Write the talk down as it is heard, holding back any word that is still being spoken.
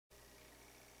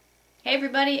Hey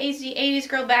everybody, AZ80s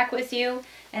Girl back with you,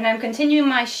 and I'm continuing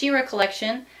my She-Ra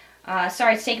collection.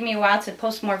 Sorry it's taken me a while to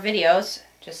post more videos,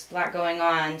 just a lot going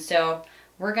on. So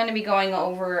we're going to be going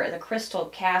over the Crystal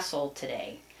Castle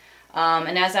today.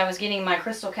 And as I was getting my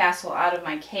Crystal Castle out of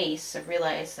my case, I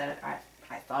realized that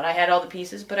I thought I had all the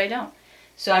pieces, but I don't.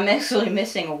 So I'm actually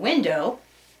missing a window,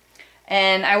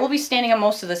 and I will be standing up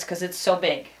most of this because it's so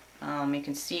big. You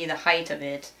can see the height of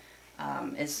it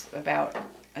is about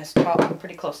as tall,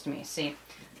 pretty close to me. See,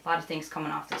 a lot of things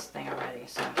coming off this thing already.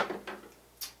 So,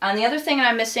 and the other thing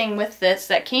I'm missing with this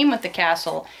that came with the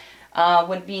castle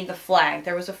would be the flag.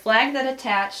 There was a flag that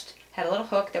attached, had a little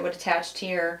hook that would attach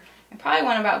here, and probably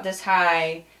one about this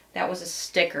high. That was a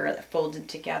sticker that folded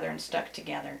together and stuck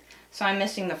together. So I'm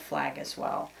missing the flag as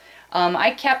well.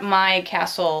 I kept my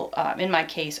castle in my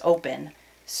case open,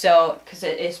 so because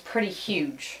it is pretty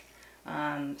huge.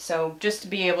 So just to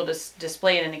be able to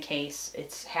display it in a case,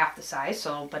 it's half the size,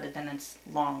 but then it's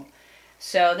long.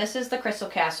 So this is the Crystal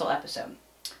Castle episode.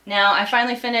 Now I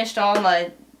finally finished all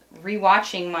my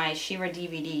rewatching my She-Ra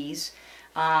DVDs,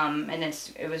 and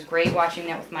it was great watching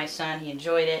that with my son. He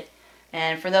enjoyed it.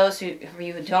 And for those of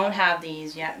you who don't have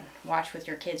these yet, watch with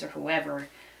your kids or whoever,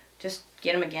 just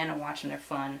get them again and watch them. They're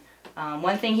fun.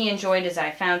 One thing he enjoyed is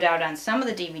I found out on some of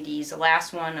the DVDs, the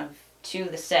last one of 2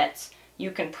 of the sets, you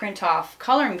can print off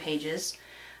coloring pages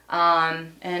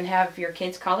and have your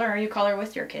kids color, or you color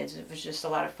with your kids. It was just a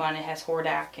lot of fun. It has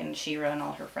Hordak and She-Ra and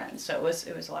all her friends, so it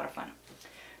was a lot of fun.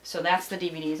 So that's the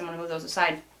DVDs. I'm going to move those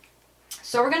aside.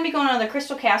 So we're going to be going on the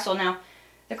Crystal Castle. Now,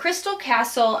 the Crystal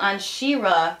Castle on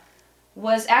She-Ra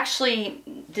was actually,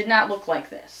 did not look like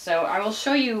this. So I will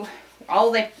show you, all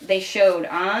that they showed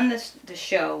on the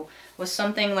show was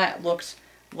something that looked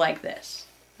like this,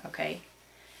 okay?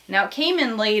 Now it came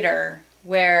in later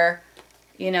where,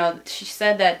 you know, she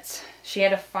said that she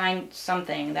had to find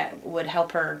something that would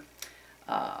help her,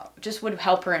 just would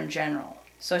help her in general.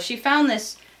 So she found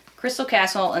this Crystal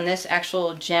Castle, and this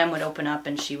actual gem would open up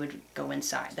and she would go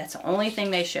inside. That's the only thing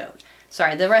they showed.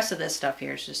 Sorry, the rest of this stuff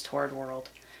here is just Toward World.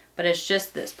 But it's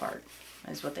just this part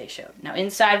is what they showed. Now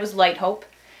inside was Light Hope,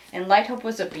 and Light Hope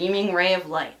was a beaming ray of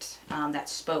light that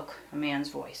spoke a man's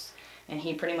voice. And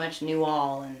he pretty much knew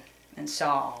all and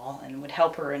saw all, and would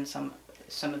help her in some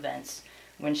events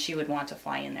when she would want to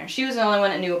fly in there. She was the only one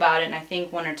that knew about it, and I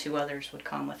think 1 or 2 others would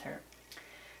come with her.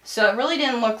 So it really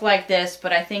didn't look like this,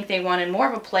 but I think they wanted more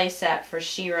of a play set for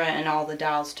She-Ra and all the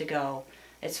dolls to go.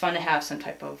 It's fun to have some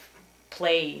type of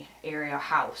play area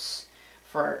house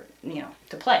for, you know,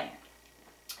 to play.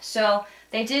 So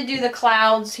they did do the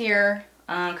clouds here,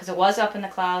 because it was up in the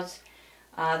clouds.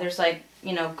 There's like,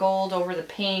 you know, gold over the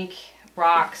pink,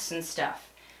 rocks and stuff.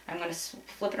 I'm going to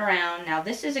flip it around. Now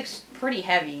this is pretty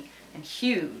heavy and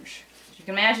huge. You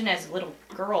can imagine as a little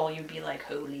girl you'd be like,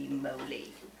 holy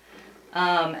moly.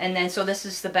 And then so this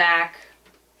is the back,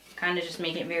 kind of just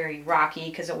make it very rocky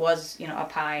because it was, you know,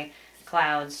 up high,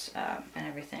 clouds and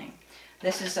everything.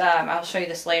 This is, I'll show you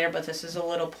this later, but this is a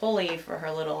little pulley for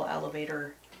her little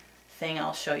elevator thing.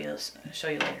 I'll show you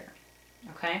later.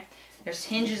 Okay? There's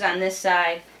hinges on this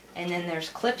side, and then there's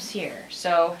clips here.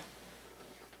 So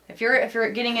if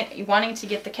you're getting it, wanting to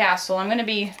get the castle, I'm going to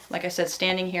be, like I said,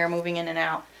 standing here, moving in and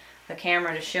out the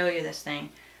camera to show you this thing.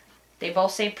 They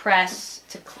both say press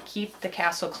to keep the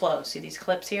castle closed. See these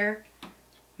clips here?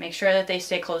 Make sure that they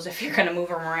stay closed if you're going to move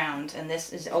them around. And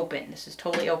this is open. This is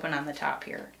totally open on the top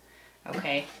here.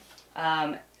 Okay.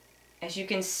 As you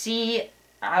can see,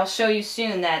 I'll show you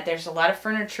soon that there's a lot of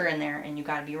furniture in there, and you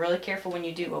got to be really careful when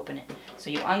you do open it. So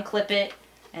you unclip it,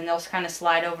 and those kind of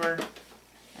slide over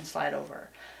and slide over.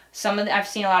 I've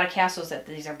seen a lot of castles that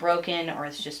these are broken, or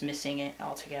it's just missing it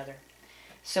altogether.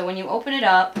 So when you open it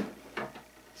up,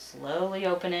 slowly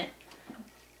open it,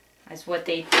 as what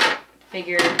they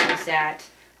figured is that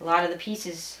a lot of the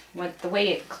pieces, the way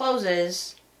it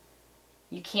closes,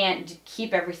 you can't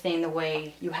keep everything the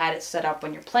way you had it set up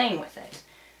when you're playing with it.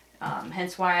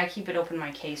 Hence why I keep it open in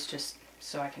my case, just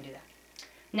so I can do that.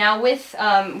 Now with,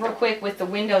 real quick, with the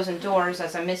windows and doors,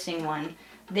 as I'm missing one,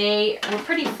 they were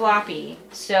pretty floppy,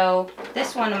 so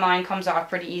this one of mine comes off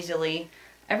pretty easily.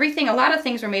 A lot of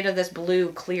things were made of this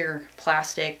blue clear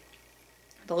plastic.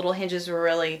 The little hinges were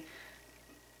really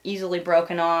easily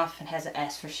broken off. It has an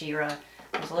S for She-Ra.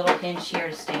 There's a little hinge here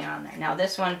to stay on there. Now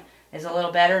this one is a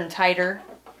little better and tighter.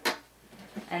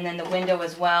 And then the window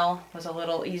as well was a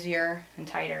little easier and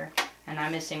tighter. And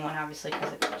I'm missing one obviously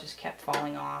because it just kept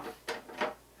falling off.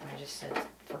 And I just said,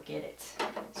 forget it.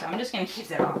 So I'm just going to keep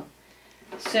that on.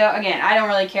 So again, I don't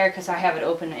really care because I have it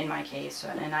open in my case,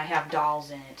 and I have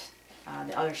dolls in it,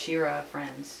 the other She-Ra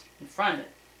friends in front of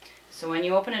it. So when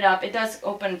you open it up, it does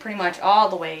open pretty much all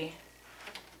the way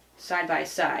side by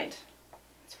side.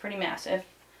 It's pretty massive.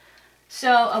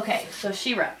 So, okay, so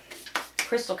She-Ra,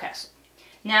 Crystal Castle.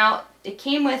 Now, it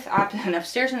came with an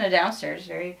upstairs and a downstairs,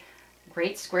 very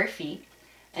great square feet.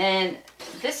 And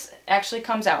this actually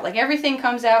comes out. Like everything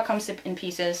comes out, comes in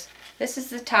pieces. This is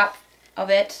the top of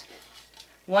it.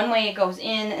 One way it goes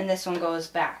in and this one goes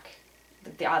back,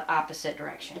 the opposite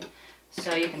direction.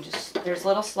 So you can just, there's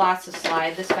little slots to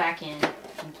slide this back in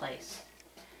place.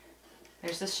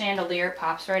 There's the chandelier, it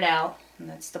pops right out, and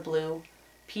that's the blue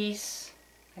piece.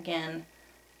 Again,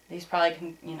 these probably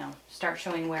can, you know, start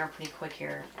showing wear pretty quick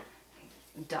here.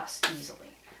 Dust easily.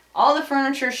 All the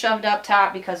furniture is shoved up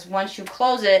top because once you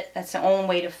close it, that's the only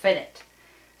way to fit it.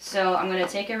 So I'm going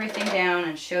to take everything down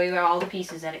and show you all the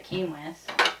pieces that it came with.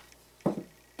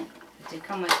 It did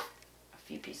come with a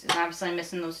few pieces. Obviously I'm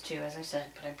missing those two, as I said,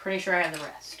 but I'm pretty sure I have the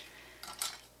rest.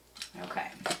 Okay.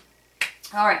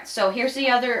 Alright, so here's the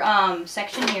other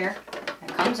section here. It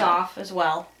comes off as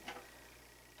well.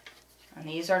 And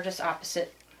these are just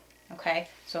opposite. Okay,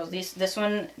 so this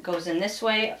one goes in this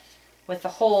way with the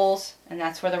holes, and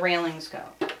that's where the railings go.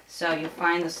 So you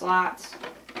find the slots,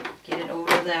 get it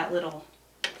over that little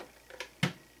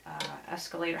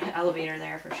elevator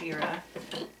there for She-Ra,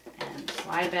 and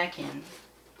slide it back in.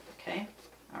 Okay,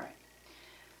 alright.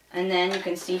 And then you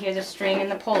can see here the string and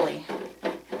the pulley,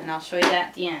 and I'll show you that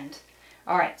at the end.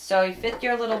 Alright, so you fit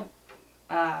your little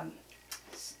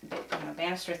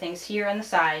banister things here on the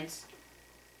sides,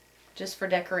 just for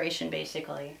decoration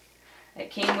basically.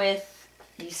 It came with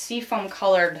these seafoam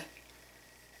colored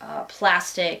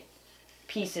plastic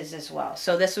pieces as well.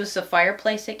 So this was the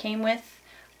fireplace it came with,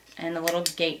 and the little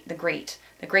gate, the grate.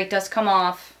 The grate does come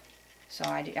off, so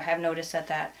I have noticed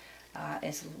that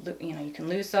is, you know, you can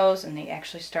lose those and they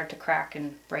actually start to crack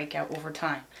and break out over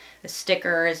time. The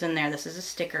sticker is in there. This is a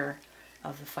sticker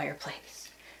of the fireplace.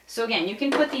 So again, you can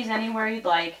put these anywhere you'd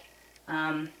like.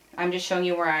 I'm just showing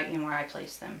you where I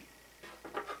place them.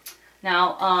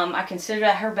 Now, I considered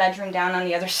her bedroom down on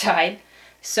the other side.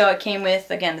 So it came with,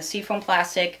 again, the seafoam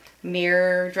plastic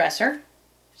mirror dresser.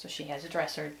 So she has a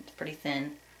dresser. It's pretty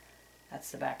thin. That's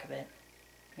the back of it.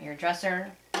 Mirror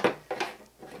dresser.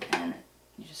 And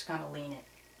you just gotta lean it.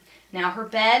 Now her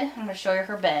bed, I'm going to show you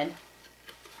her bed.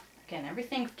 Again,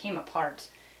 everything came apart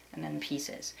and then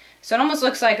pieces. So it almost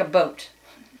looks like a boat.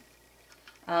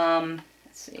 Let's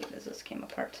see, this came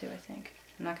apart too, I think.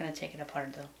 I'm not going to take it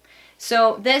apart though.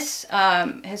 So this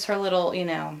is her little, you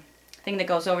know, thing that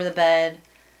goes over the bed.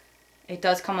 It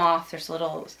does come off. There's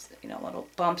little, you know, little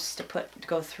bumps to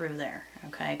go through there.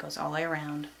 Okay, it goes all the way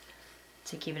around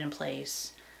to keep it in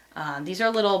place. These are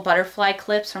little butterfly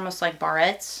clips, almost like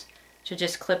barrettes, to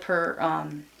just clip her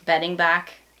bedding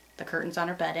back, the curtains on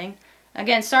her bedding.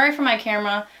 Again, sorry for my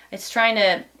camera. It's trying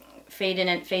to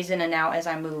phase in and out as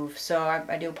I move, so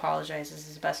I do apologize. This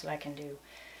is the best that I can do.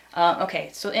 Okay,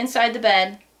 so inside the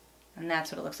bed, and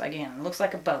that's what it looks like again. It looks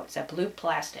like a boat. It's that blue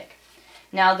plastic.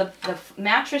 Now the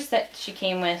mattress that she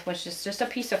came with, which is just a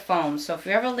piece of foam. So if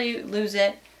you ever lose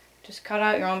it, just cut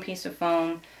out your own piece of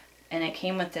foam. And it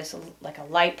came with this like a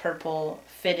light purple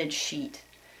fitted sheet.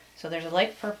 So there's a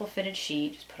light purple fitted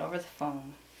sheet. Just put over the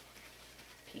foam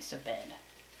piece of bed.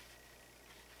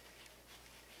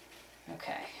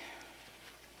 Okay.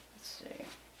 Let's see.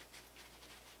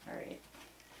 All right.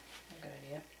 Good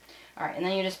idea. All right, and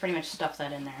then you just pretty much stuff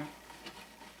that in there.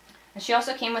 And she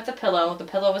also came with a pillow. The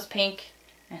pillow was pink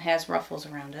and has ruffles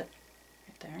around it.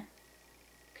 Right there.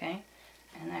 Okay.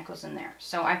 And that goes in there.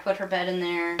 So I put her bed in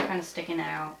there, kind of sticking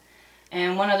out.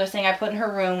 And one other thing I put in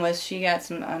her room was she got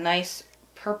a nice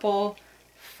purple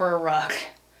fur rug.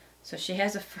 So she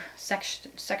has a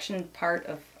section part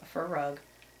of a fur rug.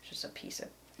 Just a piece of,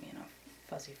 you know,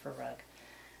 fuzzy fur rug.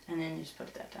 And then you just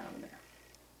put that down over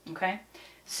there. Okay.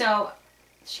 So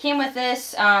she came with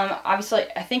this. Obviously,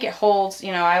 I think it holds,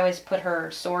 you know, I always put her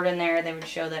sword in there. They would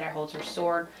show that it holds her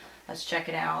sword. Let's check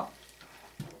it out.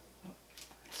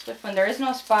 Swiftwind. There is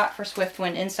no spot for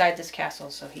Swiftwind inside this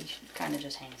castle, so he kind of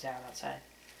just hangs out outside.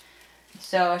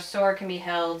 So a sword can be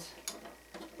held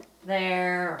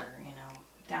there, or, you know,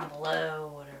 down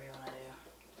below, whatever you want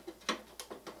to do.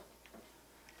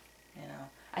 You know,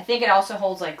 I think it also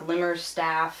holds like Glimmer's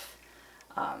staff.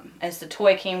 As the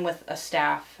toy came with a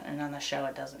staff, and on the show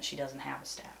it doesn't. She doesn't have a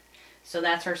staff. So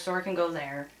that's her sword can go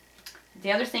there.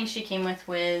 The other thing she came with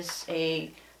was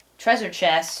a treasure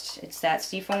chest. It's that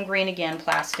seafoam green again,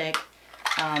 plastic.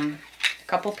 A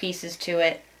couple pieces to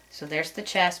it. So there's the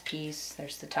chest piece.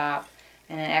 There's the top,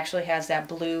 and it actually has that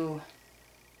blue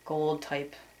gold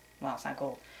type. Well, it's not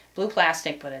gold. Blue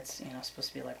plastic, but it's, you know, supposed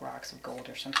to be like rocks of gold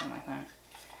or something like that.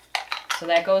 So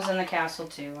that goes in the castle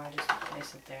too. I just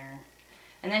place it there.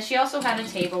 And then she also had a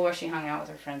table where she hung out with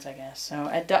her friends, I guess. So,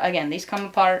 again, these come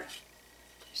apart.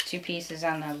 There's 2 pieces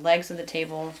on the legs of the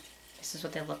table. This is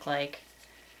what they look like.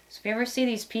 So if you ever see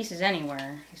these pieces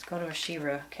anywhere, just go to a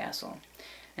She-Ra castle.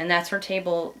 And that's her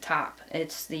tabletop.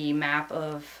 It's the map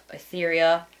of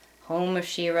Etheria, home of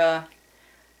She-Ra.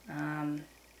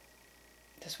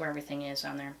 That's where everything is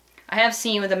on there. I have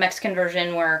seen with the Mexican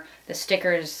version where the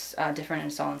sticker is different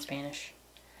and it's all in Spanish.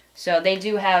 So they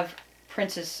do have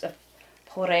Princess of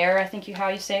Poder, I think how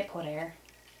you say it, Poder.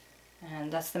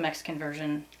 And that's the Mexican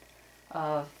version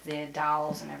of the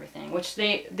dolls and everything. Which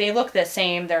they look the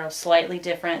same, they're slightly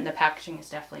different, and the packaging is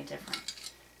definitely different.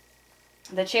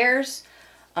 The chairs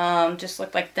just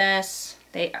look like this.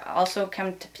 They also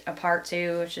come apart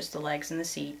too, it's just the legs and the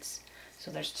seats.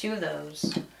 So there's 2 of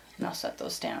those. And I'll set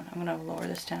those down. I'm going to lower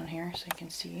this down here so you can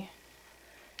see.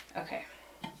 Okay.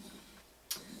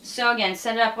 So again,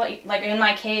 set it up like in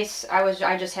my case,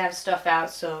 I just have stuff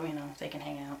out so, you know, they can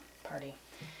hang out, party.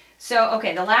 So,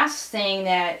 okay, the last thing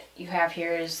that you have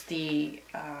here is the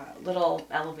little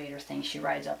elevator thing she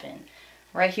rides up in.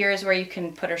 Right here is where you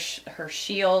can put her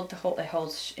shield.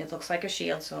 It looks like a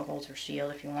shield, so it holds her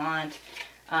shield if you want.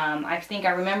 I think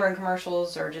I remember in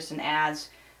commercials or just in ads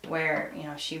where, you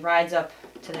know, she rides up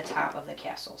to the top of the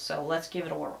castle. So let's give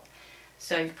it a whirl.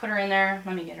 So you put her in there.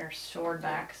 Let me get her sword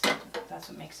back, so that's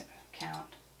what makes it count.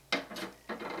 Okay.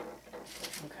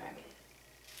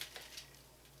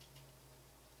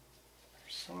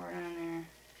 Sword on there.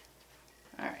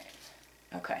 Alright.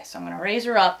 Okay, so I'm going to raise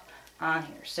her up on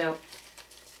here. So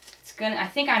it's gonna, I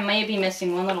think I may be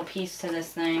missing one little piece to this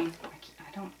thing.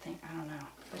 I don't know.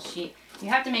 But you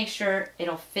have to make sure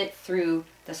it'll fit through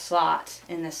the slot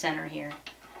in the center here.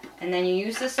 And then you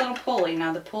use this little pulley.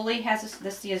 Now the pulley has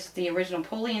this is the original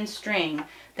pulley and string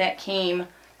that came,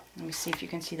 let me see if you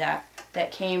can see that,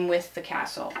 that came with the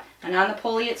castle. And on the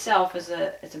pulley itself is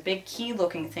it's a big key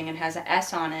looking thing. It has an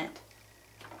S on it.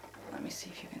 Let me see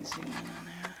if you can zoom in on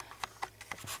that.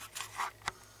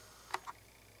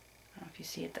 I don't know if you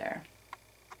see it there.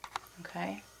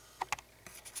 Okay.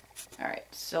 Alright,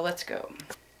 so let's go.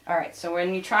 Alright, so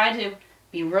when you try to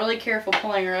be really careful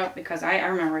pulling her up, because I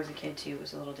remember as a kid too, it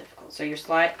was a little difficult. So you're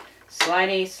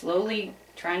sliding, slowly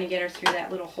trying to get her through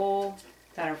that little hole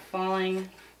that are falling.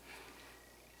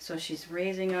 So she's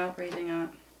raising up, raising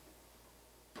up.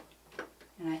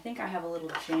 And I think I have a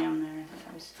little jam there.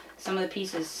 Some of the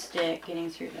pieces stick getting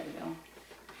through. There we go.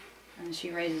 And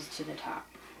she raises to the top.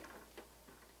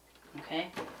 Okay.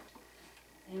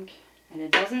 I think, and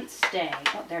it doesn't stay.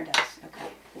 Oh, there it does. Okay.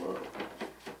 Whoa.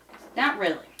 Not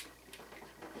really.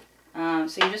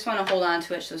 So you just want to hold on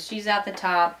to it. So she's at the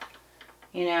top.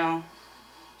 You know,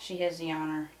 she has the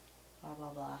honor. Blah, blah,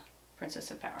 blah.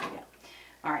 Princess of Power. Yeah.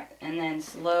 Alright. And then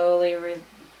slowly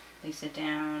release it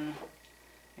down.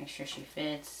 Make sure she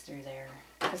fits through there.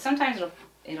 Because sometimes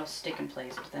it'll stick in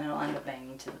place, but then it'll end up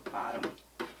banging to the bottom.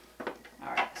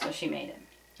 Alright, so she made it.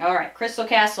 Alright, Crystal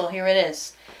Castle, here it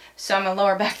is. So I'm going to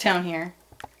lower back down here.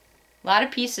 A lot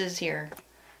of pieces here.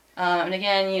 And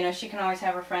again, you know, she can always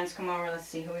have her friends come over. Let's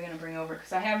see who we're going to bring over.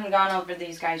 Because I haven't gone over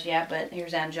these guys yet, but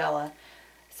here's Angela.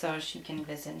 So she can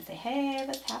visit and say, hey,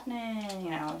 what's happening?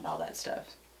 You know, all that stuff.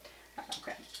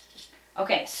 Okay.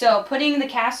 Okay, so putting the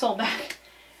castle back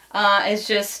is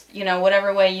just, you know,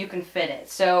 whatever way you can fit it.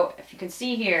 So if you can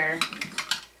see here,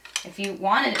 if you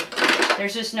wanted it,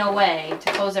 there's just no way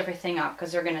to close everything up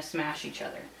because they're going to smash each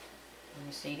other. Let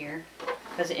me see here.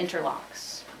 Because it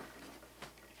interlocks.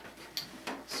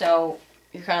 So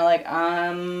you're kind of like,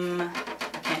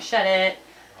 I can't shut it.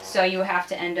 So you have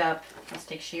to end up, let's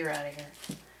take She-Ra out of here,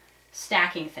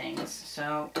 stacking things.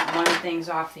 So one thing's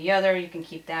off the other. You can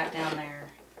keep that down there.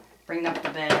 Bring up the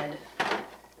bed.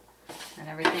 And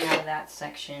everything out of that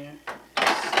section,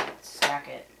 stack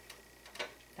it.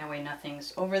 That way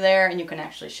nothing's over there and you can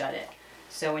actually shut it.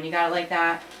 So when you got it like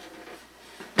that,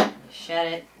 you shut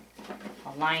it,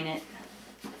 align it,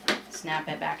 snap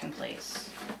it back in place.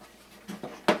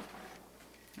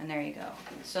 And there you go.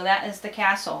 So that is the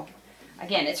castle.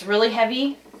 Again, it's really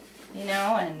heavy, you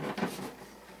know, and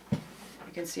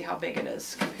you can see how big it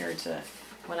is compared to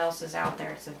what else is out there.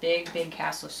 It's a big, big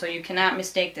castle. So you cannot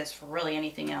mistake this for really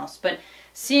anything else. But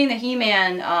seeing the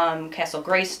He-Man castle,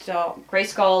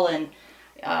 Grayskull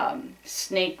and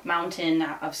Snake Mountain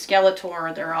of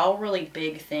Skeletor, they're all really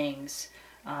big things.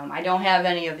 I don't have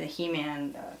any of the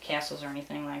He-Man castles or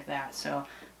anything like that. So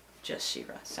just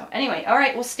She-Ra. So anyway,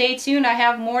 alright, well stay tuned. I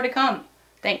have more to come.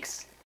 Thanks.